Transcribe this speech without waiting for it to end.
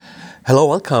Hello,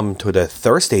 welcome to the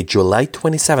Thursday, July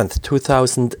 27th,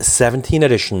 2017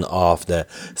 edition of the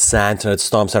Internet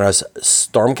Storm Center's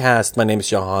StormCast. My name is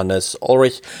Johannes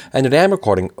Ulrich, and today I'm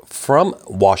recording from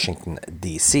Washington,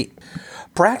 D.C.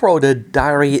 Brad wrote a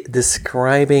diary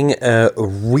describing a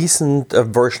recent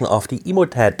version of the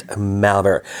Emotet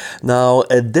malware. Now,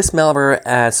 this malware,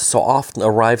 as so often,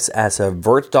 arrives as a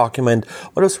Word document.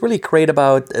 What was really great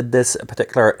about this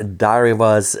particular diary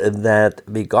was that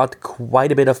we got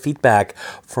quite a bit of feedback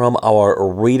from our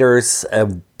readers.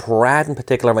 Brad, in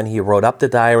particular, when he wrote up the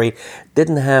diary,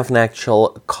 didn't have an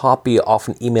actual copy of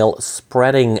an email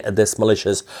spreading this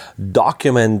malicious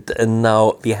document. And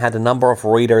now we had a number of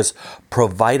readers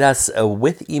provide us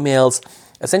with emails.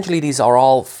 Essentially, these are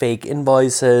all fake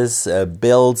invoices,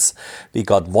 bills. We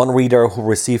got one reader who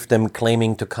received them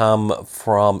claiming to come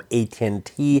from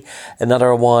AT&T.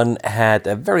 Another one had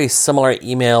a very similar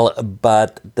email,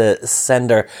 but the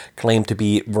sender claimed to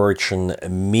be Virgin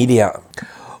Media.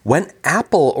 When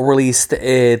Apple released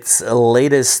its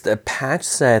latest patch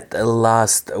set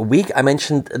last week, I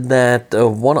mentioned that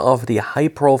one of the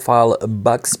high-profile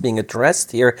bugs being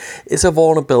addressed here is a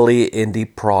vulnerability in the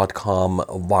Broadcom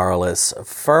wireless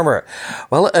firmware.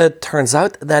 Well, it turns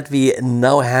out that we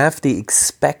now have the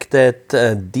expected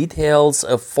details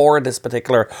for this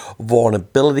particular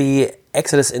vulnerability.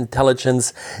 Exodus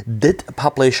Intelligence did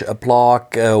publish a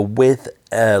blog with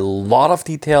a lot of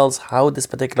details how this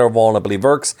particular vulnerability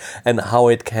works and how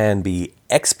it can be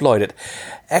exploited.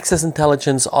 Exodus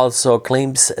Intelligence also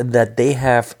claims that they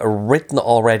have written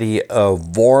already a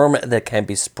worm that can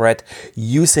be spread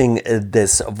using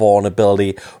this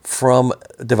vulnerability from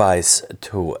device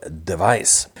to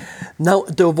device. Now,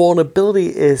 the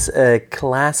vulnerability is a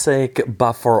classic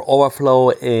buffer overflow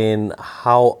in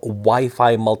how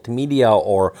Wi-Fi multimedia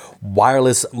or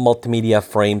wireless multimedia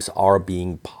frames are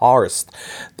being parsed.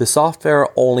 The software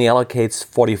only allocates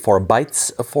 44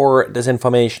 bytes for this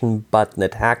information, but an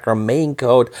attacker may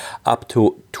encode up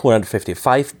to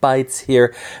 255 bytes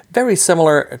here. Very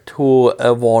similar to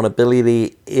a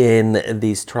vulnerability in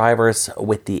these drivers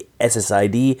with the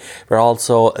SSID, where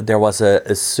also there was an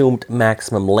assumed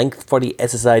maximum length for the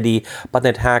SSID, but an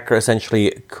attacker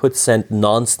essentially could send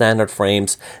non-standard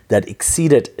frames that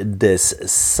exceeded this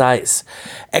size.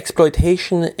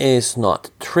 Exploitation is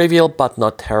not trivial, but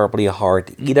not terribly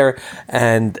hard either.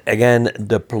 And again,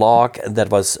 the blog that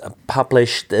was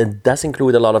published does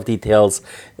include a lot of details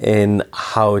in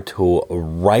how to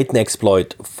write an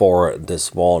exploit for this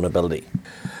vulnerability.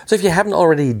 So if you haven't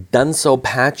already done so,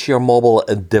 patch your mobile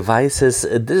devices.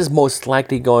 This is most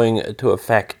likely going to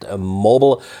affect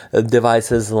mobile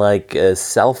devices like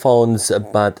cell phones,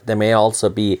 but there may also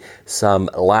be some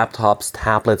laptops,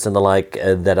 tablets, and the like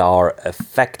that are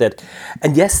affected.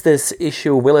 And yes, this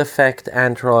issue will affect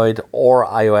Android or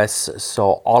iOS,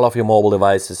 so all of your mobile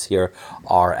devices here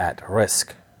are at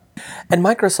risk. And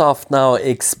Microsoft now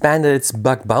expanded its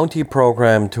bug bounty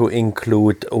program to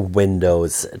include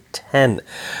Windows 10.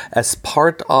 As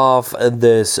part of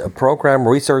this program,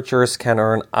 researchers can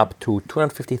earn up to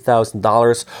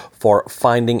 $250,000 for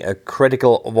finding a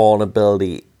critical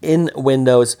vulnerability in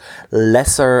Windows.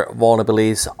 Lesser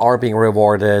vulnerabilities are being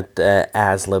rewarded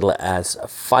as little as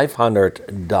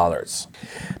 $500.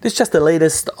 This is just the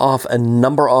latest of a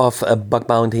number of bug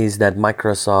bounties that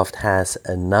Microsoft has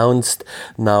announced.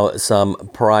 Now, some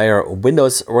prior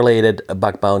Windows-related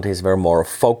bug bounties were more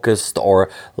focused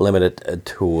or limited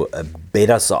to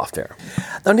beta software.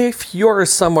 Now, if you're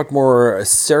somewhat more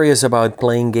serious about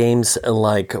playing games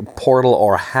like Portal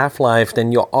or Half-Life,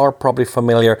 then you are probably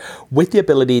familiar with the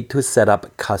ability to set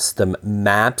up custom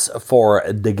maps for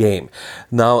the game.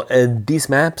 Now, these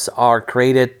maps are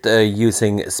created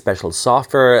using special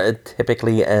software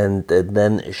typically and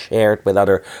then shared with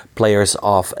other players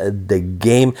of the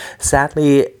game.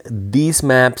 Sadly, these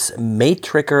maps may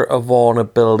trigger a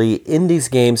vulnerability in these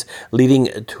games, leading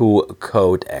to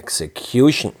code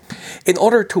execution. In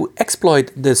order to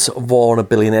exploit this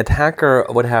vulnerability, an attacker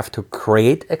would have to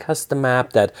create a custom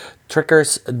map that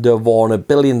triggers the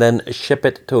vulnerability and then ship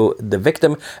it to the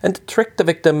victim and trick the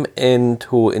victim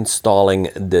into installing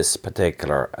this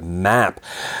particular map.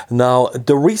 Now,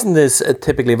 the reason this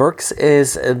typically works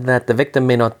is that the victim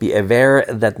may not be aware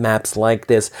that maps like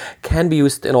this can be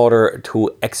used in order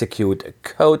to execute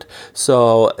code,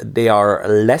 so they are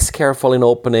less careful in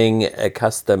opening a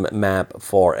custom map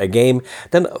for a game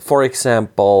than, for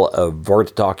example, a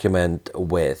Word document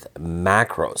with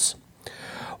macros.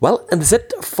 Well, and that's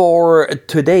it for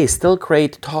today. Still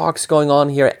great talks going on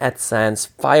here at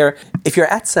SansFire. If you're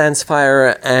at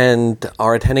SansFire and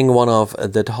are attending one of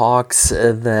the talks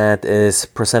that is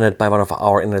presented by one of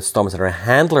our Internet Storm Center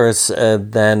handlers,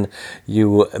 then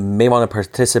you may want to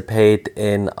participate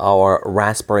in our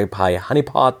Raspberry Pi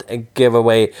Honeypot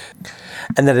giveaway.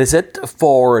 And that is it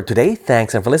for today.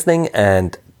 Thanks and for listening,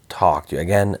 and talk to you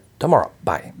again tomorrow.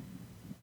 Bye.